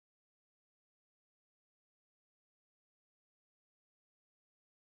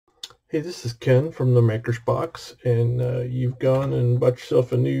Hey, this is Ken from the Maker's Box, and you've gone and bought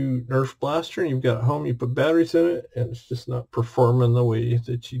yourself a new Nerf blaster, and you've got it home, you put batteries in it, and it's just not performing the way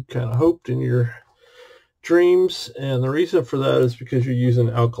that you kind of hoped in your dreams. And the reason for that is because you're using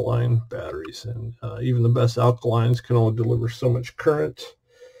alkaline batteries, and even the best alkalines can only deliver so much current,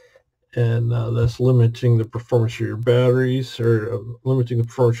 and that's limiting the performance of your batteries, or limiting the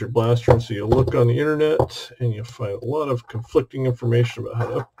performance of your blaster. And so you'll look on the internet and you'll find a lot of conflicting information about how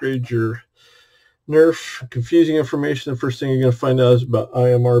to upgrade your Nerf. Confusing information. The first thing you're going to find out is about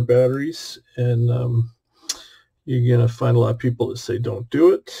IMR batteries, and you're going to find a lot of people that say don't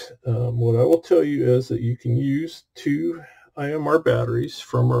do it. What I will tell you is that you can use two IMR batteries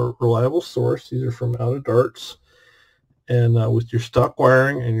from a reliable source. These are from Out of Darts. And with your stock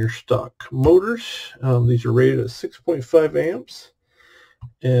wiring and your stock motors, these are rated at 6.5 amps.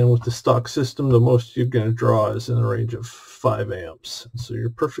 And with the stock system, the most you're going to draw is in the range of 5 amps. So you're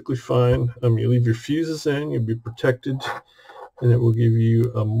perfectly fine. You leave your fuses in, you'll be protected, and it will give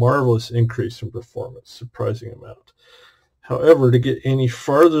you a marvelous increase in performance, surprising amount. However, to get any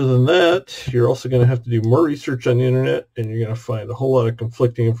farther than that, you're also going to have to do more research on the internet, and you're going to find a whole lot of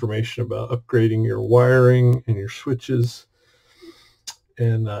conflicting information about upgrading your wiring and your switches.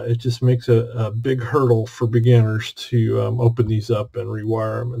 And it just makes a big hurdle for beginners to open these up and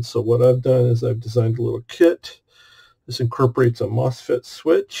rewire them. And so what I've done is I've designed a little kit. This incorporates a MOSFET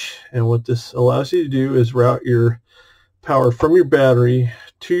switch, and what this allows you to do is route your power from your battery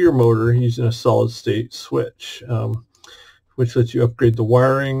to your motor using a solid state switch, which lets you upgrade the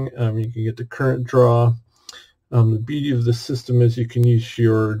wiring. You can get the current draw. The beauty of the system is you can use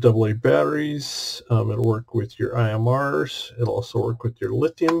your AA batteries. It'll work with your IMRs. It'll also work with your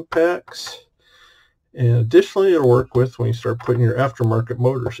lithium packs. And additionally, it'll work with when you start putting your aftermarket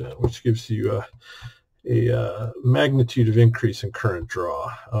motors in, which gives you a magnitude of increase in current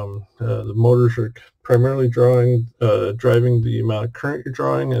draw. The motors are primarily driving the amount of current you're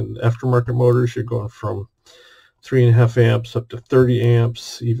drawing, and aftermarket motors, you're going from 3.5 amps up to 30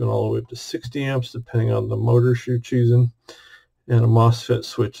 amps, even all the way up to 60 amps, depending on the motors you're choosing. And a MOSFET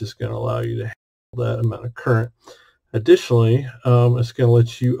switch is going to allow you to handle that amount of current. Additionally, it's going to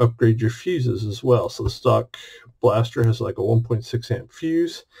let you upgrade your fuses as well. So the stock blaster has like a 1.6 amp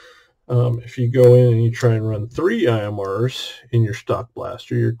fuse. If you go in and you try and run 3 IMRs in your stock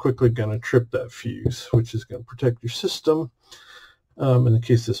blaster, you're quickly going to trip that fuse, which is going to protect your system. In the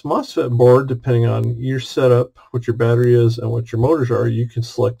case of this MOSFET board, depending on your setup, what your battery is, and what your motors are, you can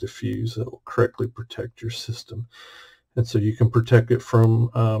select a fuse that will correctly protect your system. And so you can protect it from,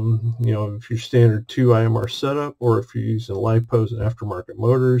 if your standard 2 IMR setup, or if you're using LiPos and aftermarket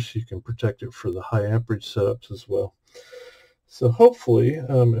motors, you can protect it for the high amperage setups as well. So hopefully,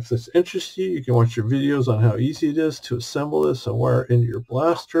 if this interests you, you can watch your videos on how easy it is to assemble this and wire it into your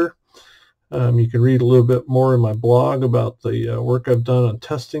blaster. You can read a little bit more in my blog about the work I've done on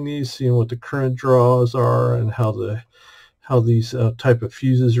testing these, seeing what the current draws are, and how these type of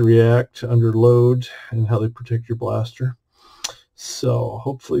fuses react under load, and how they protect your blaster. So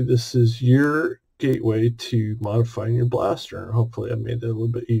hopefully this is your gateway to modifying your blaster, and hopefully I made it a little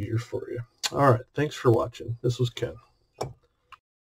bit easier for you. All right, thanks for watching. This was Ken.